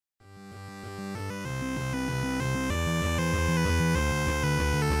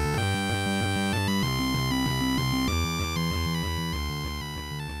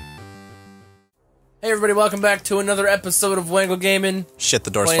Hey everybody, welcome back to another episode of Wangle Gaming. Shit,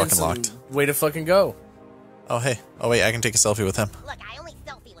 the door's fucking locked. Way to fucking go. Oh, hey. Oh, wait, I can take a selfie with him. Look, I only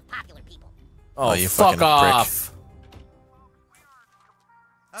selfie with popular people. Oh, you fuck fucking off.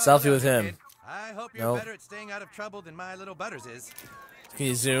 Selfie with him. I hope you're better at staying out of trouble than my little Butters is. Can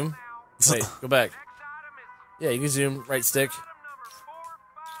you zoom? Wait, go back. Yeah, you can zoom, right stick.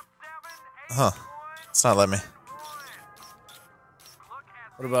 Huh. It's not letting me.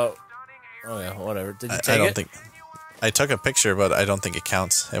 What about... Oh yeah, whatever. Did you take I don't it? think... I took a picture, but I don't think it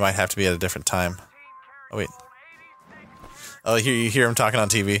counts. It might have to be at a different time. Oh, wait. Oh, here you hear him talking on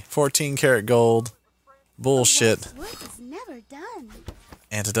TV. 14 karat gold. Bullshit. Work is never done.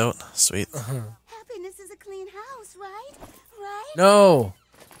 Antidote. Sweet. Happiness is a clean house, right? Right? No.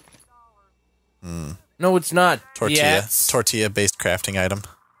 No, it's not. Tortilla. Yats. Tortilla-based crafting item.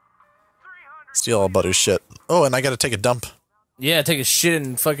 Steal all Butter's shit. Oh, and I gotta take a dump. Yeah, take a shit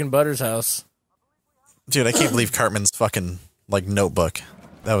in fucking Butter's house. Dude, I can't believe Cartman's fucking, like, notebook.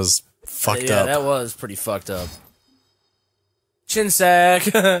 That was fucked up. Yeah, that was pretty fucked up. Chin sack.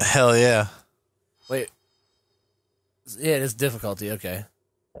 Hell yeah. Wait. Yeah, it is difficulty, okay.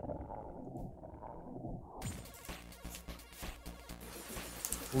 A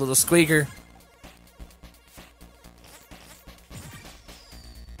little squeaker.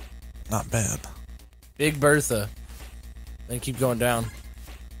 Not bad. Big Bertha. Then keep going down.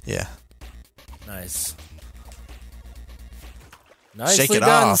 Yeah. Nice. Nicely Shake it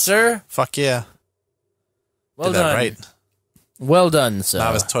done, off. sir. Fuck yeah. Well Did that done. right. Well done, sir.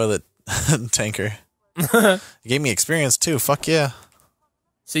 Novice toilet tanker. You gave me experience too. Fuck yeah.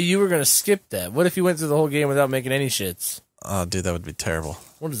 See, you were gonna skip that. What if you went through the whole game without making any shits? Oh, dude, that would be terrible.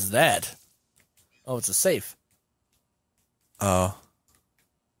 What is that? Oh, it's a safe. Oh.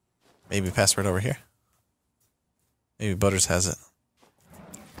 Maybe password over here. Maybe Butters has it.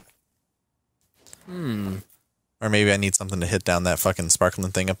 Or maybe I need something to hit down that fucking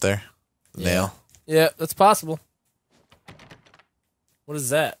sparkling thing up there. The nail. Yeah, that's possible. What is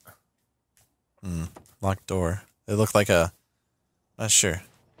that? Locked door. It looked like a... Not sure.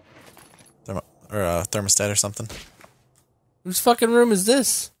 A thermostat or something. Whose fucking room is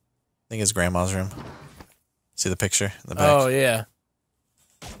this? I think it's Grandma's room. See the picture in the back? Oh, yeah.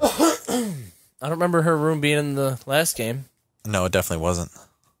 I don't remember her room being in the last game. No, it definitely wasn't.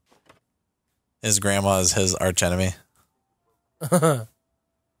 His grandma is his arch enemy. Did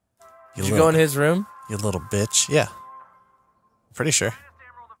you go in his room? You little bitch. Yeah. Pretty sure.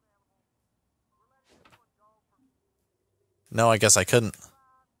 No, I guess I couldn't.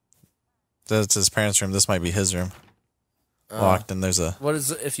 That's his parents' room. This might be his room. Locked, and there's a... What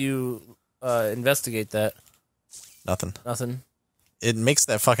is if you investigate that? Nothing. Nothing. It makes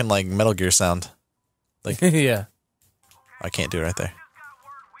that fucking, like, Metal Gear sound. Like, Yeah. I can't do it right there.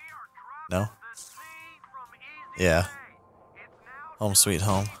 No? Yeah. Home sweet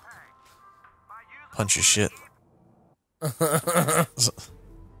home. Punch your shit. Okay,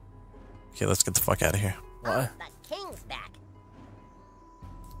 let's get the fuck out of here. What? The king's back.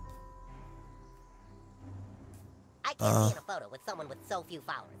 I can't be in a photo with someone with so few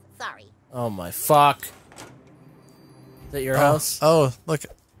followers. Sorry. Oh my fuck. Is that your house? Oh, look.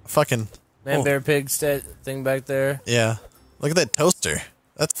 Fucking... Man, oh, bear, pig thing back there. yeah. Look at that toaster.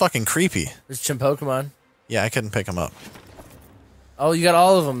 That's fucking creepy. There's Chim Pokemon. Yeah, I couldn't pick him up. Oh, you got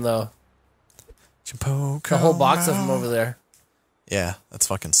all of them, though. Pokemon. A whole box of them over there. Yeah, that's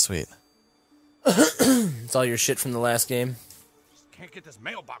fucking sweet. It's all your shit from the last game. Can't get this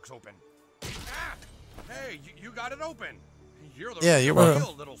mailbox open. Ah! Hey, you got it open. You're the Yeah, you're real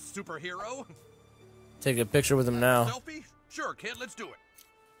welcome. little superhero. Take a picture with him now. Selfie? Sure, kid, let's do it.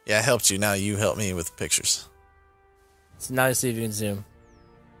 Yeah, I helped you. Now you help me with pictures. So now see if you can zoom.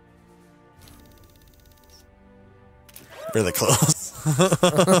 Really close.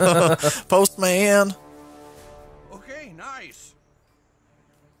 Postman. Okay, nice.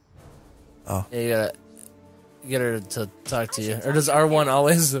 Yeah, you gotta get her to talk to you. Or does R1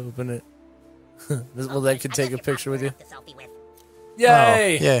 always open it? Well, that could take a picture with you. To selfie with.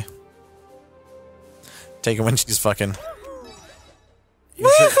 Yay! Oh, yay. Take her when she's fucking... You're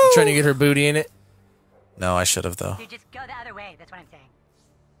trying to get her booty in it? No, I should have, though. You just go the other way, that's what I'm saying.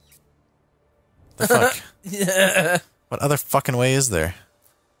 The fuck? Yeah. What other fucking way is there?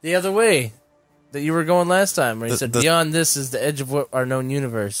 The other way that you were going last time, where you said, The- beyond this is the edge of what our known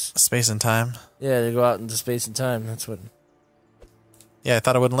universe. Space and time? Yeah, they go out into space and time. That's what... Yeah, I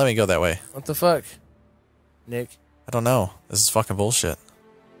thought it wouldn't let me go that way. What the fuck? Nick, I don't know. This is fucking bullshit.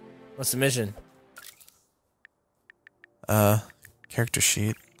 what's the mission? Character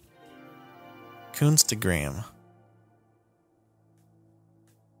sheet. Kunstagram.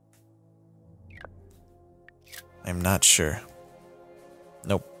 I'm not sure.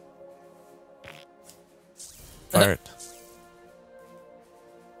 Nope. Fart.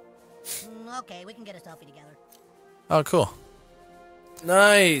 Okay, we can get a selfie together. Oh, cool.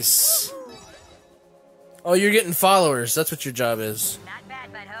 Nice. Oh, you're getting followers. That's what your job is. Not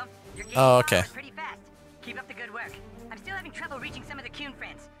bad, butthole. You're getting Oh, okay. followers pretty fast. Keep up the good work. I'm still having trouble reaching some of the Coon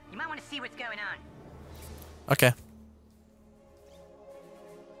friends. You might want to see what's going on. Okay.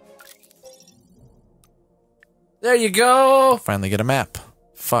 There you go. Finally get a map.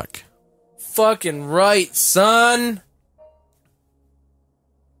 Fuck. Fucking right, son.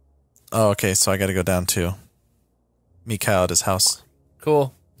 Oh, okay, so I gotta go down to meet Kyle at his house.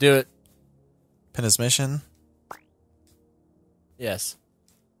 Cool. Do it. Pin his mission. Yes.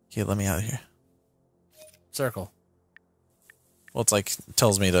 Okay, let me out of here. Circle. Well, it's like,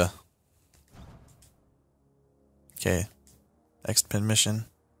 tells me to... Okay. Next pin mission.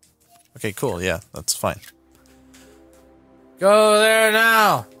 Okay, cool, yeah, that's fine. Go there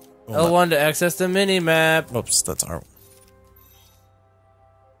now. Oh, L1 to access the mini-map. Oops, that's our...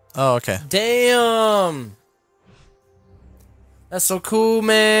 Oh, okay. Damn. That's so cool,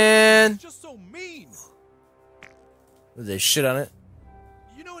 man. Just so mean. Did they shit on it?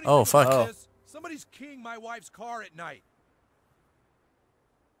 You know anything Oh, fuck. about this? Somebody's keying my wife's car at night.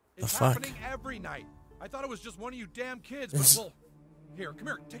 It's fuck? happening every night. I thought it was just one of you damn kids, but well, here, come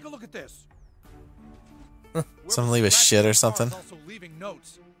here, take a look at this. Someone leave a shit or something? Also leaving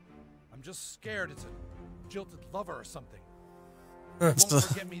notes. I'm just scared it's a jilted lover or something. Won't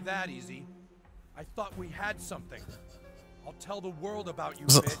forget me that easy. I thought we had something. I'll tell the world about you,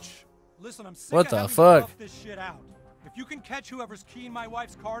 bitch. Listen, I'm sick What of the having to fuck? rough this shit out. If you can catch whoever's keying my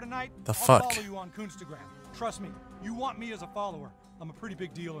wife's car tonight, The I'll fuck? follow you on Coonstagram. Trust me, you want me as a follower. I'm a pretty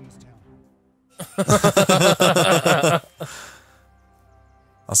big deal in this town.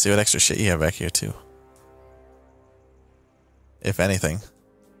 I'll see what extra shit you have back here, too. If anything.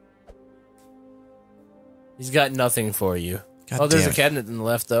 He's got nothing for you. God Oh, there's damn a it. cabinet in the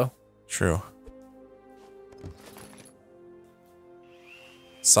left, though. True.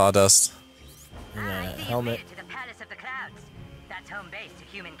 Sawdust. And I a see helmet. you made it to the Palace of the Clouds. That's home base to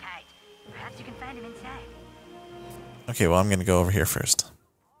Human Kite. Perhaps you can find him inside. Okay, well, I'm gonna go over here first.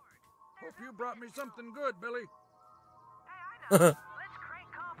 Hope you brought me something good, Billy.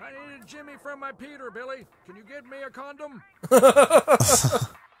 I needed Jimmy from my Peter, Billy. Can you get me a condom? No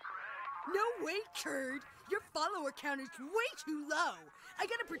way, turd. Your follower count is way too low. I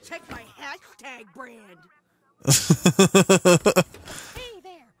gotta protect my hashtag brand. Hey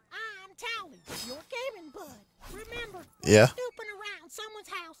there, I'm Tally, your gaming bud. Remember, when Yeah. snooping around someone's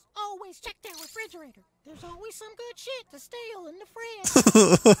house, always check their refrigerator. There's always some good shit to steal in the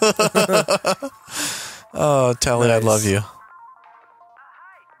fridge. Oh, Tally, I Nice. love you.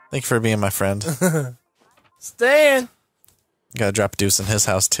 Thank you for being my friend. Stan. Gotta drop a deuce in his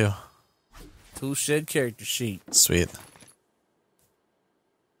house, too. Tool shed character sheet. Sweet.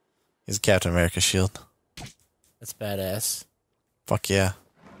 He's Captain America shield. That's badass. Fuck yeah.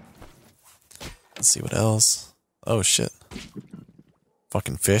 Let's see what else. Oh, shit.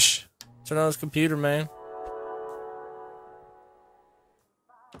 Fucking fish. Turn on his computer, man.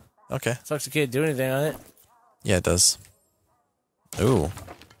 Okay. Sucks you can't do anything on it. Yeah, it does. Ooh.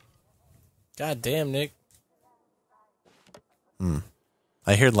 God damn, Nick.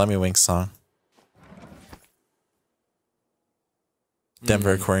 I heard Lemmy Wink's song.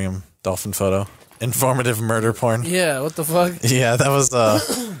 Denver Aquarium dolphin photo. Informative murder porn. Yeah, what the fuck? Yeah, that was,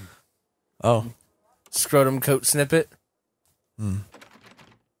 oh. Scrotum coat snippet.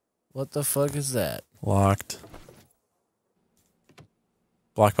 What the fuck is that? Locked.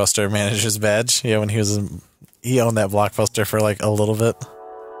 Blockbuster manager's badge. Yeah, when he was he owned that Blockbuster for like a little bit.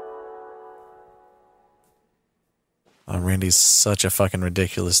 Oh, Randy's such a fucking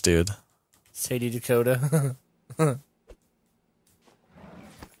ridiculous dude. Sadie Dakota.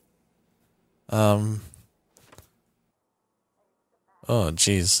 Oh,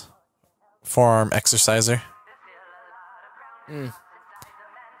 jeez. Forearm exerciser. Stan,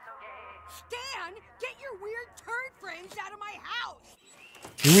 get your weird turd friends out of my house.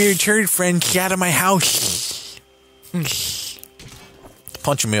 Your weird turd friend, get out of my house.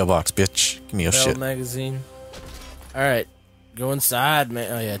 Punch your mailbox, bitch. Give me your Bell shit. magazine. Alright. Go inside,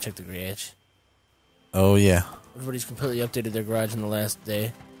 man. Oh, yeah, check the garage. Oh, yeah. Everybody's completely updated their garage in the last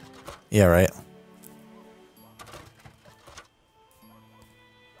day. Yeah, right.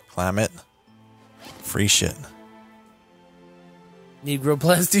 Climate. Free shit.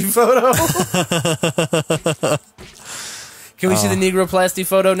 Negroplasty photo. Can we see the negroplasty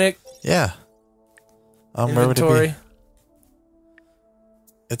photo, Nick? Yeah. Where would it Inventory, be?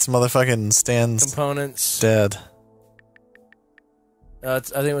 It's motherfucking Stan's components. dad. I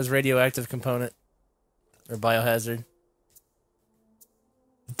think it was radioactive component. Or biohazard.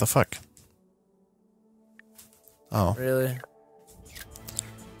 What the fuck? Oh. Really?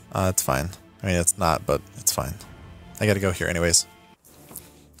 It's fine. I mean, it's not, but it's fine. I gotta go here anyways.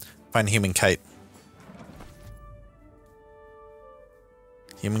 Find human kite.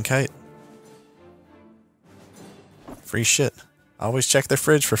 Human kite. Free shit. Always check their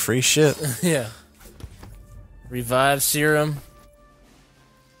fridge for free shit. Yeah. Revive serum.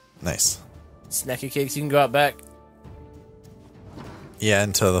 Nice. Snacky cakes, you can go out back. Yeah,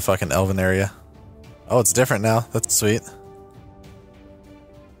 into the fucking elven area. Oh, it's different now. That's sweet.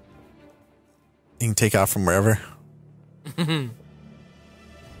 You can take off from wherever.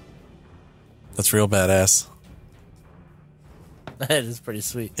 That's real badass. That is pretty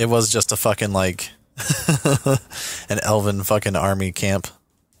sweet. It was just a fucking, like, an elven fucking army camp.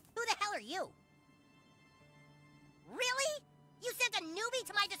 Who the hell are you? Really? You sent a newbie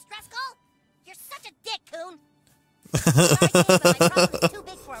to my distress call? You're such a dick, Coon. Sorry, my problem's too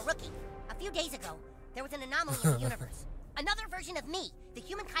big for a rookie. A few days ago, there was an anomaly in the universe. Another version of me, the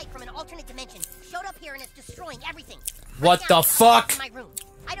human kite from an alternate dimension, showed up here and is destroying everything. What the fuck? In my room.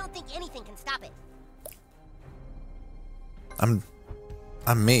 I don't think anything can stop it.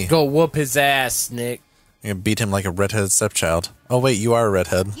 I'm me. Go whoop his ass, Nick. You're gonna beat him like a redheaded stepchild. Oh wait, you are a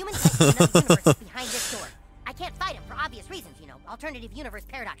redhead. Human kite from another universe is behind this door. I can't fight him for obvious reasons, you know, alternative universe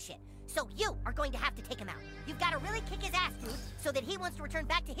paradox shit. So you are going to have to take him out. You've got to really kick his ass, dude, so that he wants to return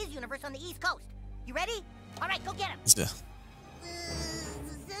back to his universe on the East Coast. You ready? All right, go get him. Zoom.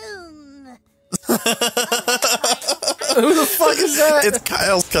 Who the fuck is that? It's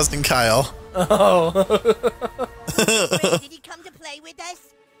Kyle's cousin Kyle. Oh. Did he come to play with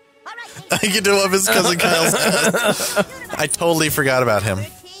us? All right, I get to love his cousin Kyle's ass. I totally forgot about him.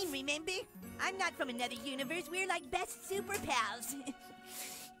 Remember? I'm not from another universe. We're like best super pals.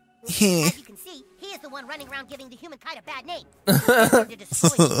 As you can see, he is the one running around giving the human kite a bad name. To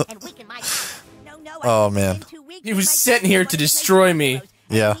destroy me and weaken my power. No, Oh man. He was sent here to destroy me.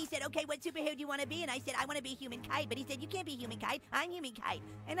 Yeah. He said, okay, what superhero do you want to be? And I said, I want to be human kite. But he said, you can't be human kite. I'm human kite.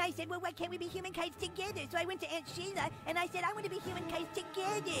 And I said, well, why can't we be human kites together? So I went to Aunt Sheila and I said, I want to be human kites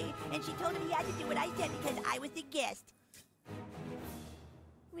together. And she told him he had to do what I said because I was the guest.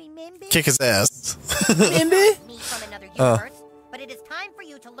 Remember? Kick his ass. Remember? Me from another universe. But it is time for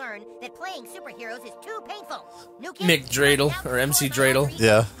you to learn that playing superheroes is too painful. New kids, Mick Dreidel, or MC Dreidel.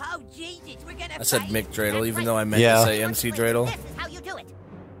 Yeah. Oh, Jesus, we're gonna I said fight. Mick Dreidel, That's even right. though I meant Yeah. to say MC Dreidel. This is how you do it.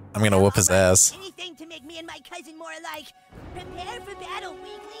 I'm gonna whoop his ass. Anything to make me and my cousin more alike. Prepare for battle,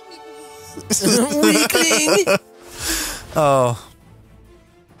 weakling. Weakling! Oh.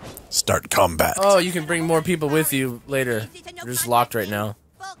 Start combat. Oh, you can bring more people with you later. You're just locked right now.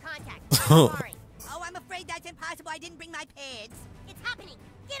 Full contact. Boring. Oh, I'm afraid that's impossible. I didn't bring my pads. It's happening.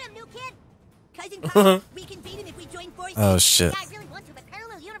 Get him, new kid. Cousin Kyle, we can beat him if we join forces. Oh shit. Yeah, I really want to, but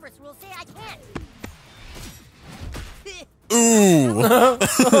parallel universe rules say I can't. Ooh.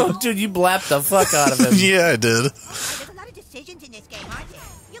 Oh, dude, you blapped the fuck out of him. Yeah, I did. There's a lot of decisions in this game, aren't there?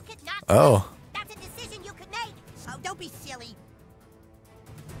 You could not. Oh. That's a decision you could make. Oh, don't be silly.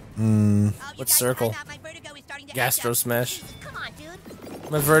 What circle? Gastro smash. Jesus, come on, dude.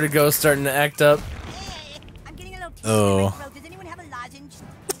 My vertigo's starting to act up. I'm getting a little teased Oh. in my throat. Does anyone have a lozenge?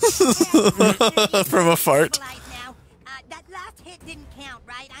 From a fart. Now. That last hit didn't count,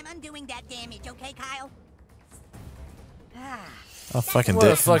 right? I'm undoing that damage, okay, Kyle? Oh, fucking What a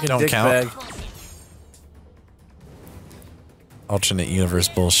dick. fucking Don't dick count. bag. Alternate universe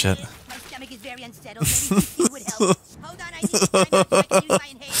bullshit. My stomach is very unsettled. Maybe CC would help. Hold on, I need to time out so I can use my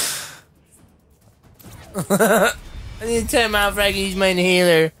inhaler. I need to time out if I can use my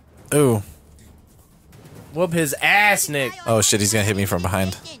inhaler. Ooh. Whoop his ass, Nick. Oh shit, he's gonna hit me from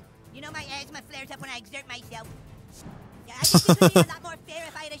behind. You know my asthma flares up when I exert myself. Yeah, I think it would be a lot more fair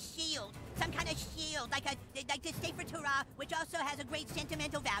if I had a shield. Some kind of shield, like the Safer Torah, which also has a great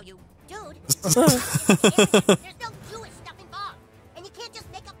sentimental value. Dude, there's no Jewish stuff involved. And you can't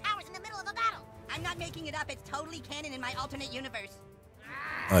just make up powers in the middle of a battle. I'm not making it up. It's totally canon in my alternate universe.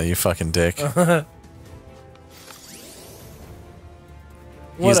 Oh, you fucking dick. What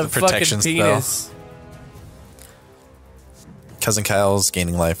Use a the fucking protection spell. penis. Cousin Kyle's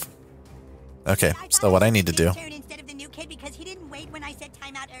gaining life. Okay, so what I need to do. Turn instead of the new kid because he didn't wait when I said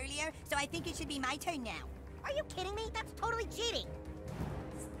timeout earlier, so I think it should be my turn now. Are you kidding me? That's totally cheating.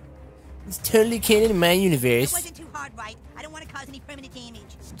 It's totally canon in my It universe. wasn't too hard, right? I don't want to cause any permanent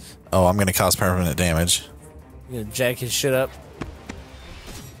damage. Oh, I'm gonna cause permanent damage. You gonna jack his shit up?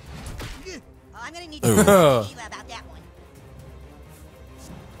 Oh, I'm gonna need to Ooh. talk to Sheila about that one.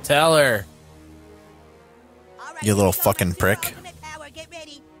 Tell her. All right, You little here we go, fucking round prick. zero, ultimate power,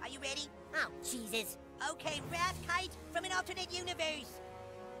 an alternate universe.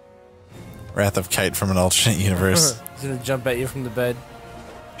 Wrath of Kite from an alternate universe. He's gonna jump at you from the bed.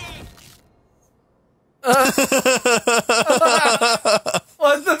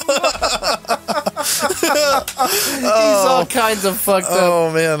 What the fuck? He's all kinds of fucked up.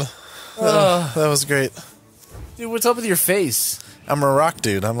 Oh, man. That was great. Dude, what's up with your face? I'm a rock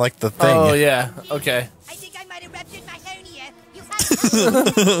dude. I'm like the thing. Oh, yeah. Okay. I think I might have ruptured my hernia. You have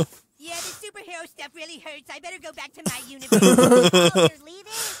Yeah, the superhero stuff really hurts. I better go back to my universe. Oh, you're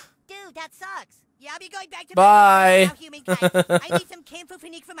leaving? Dude, that sucks. Yeah, I'll be going back to Bye. my humankind. I need some camphor for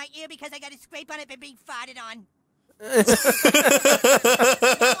my ear because I got a scrape on it by being farted on.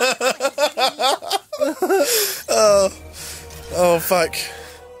 Oh, fuck.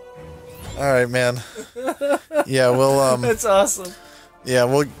 Alright, man. Yeah, we'll, That's awesome. yeah,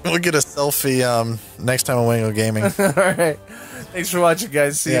 we'll get a selfie, next time on Wangle Gaming. All right. Thanks for watching,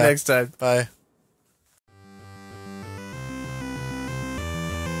 guys. See you Yeah. next time. Bye.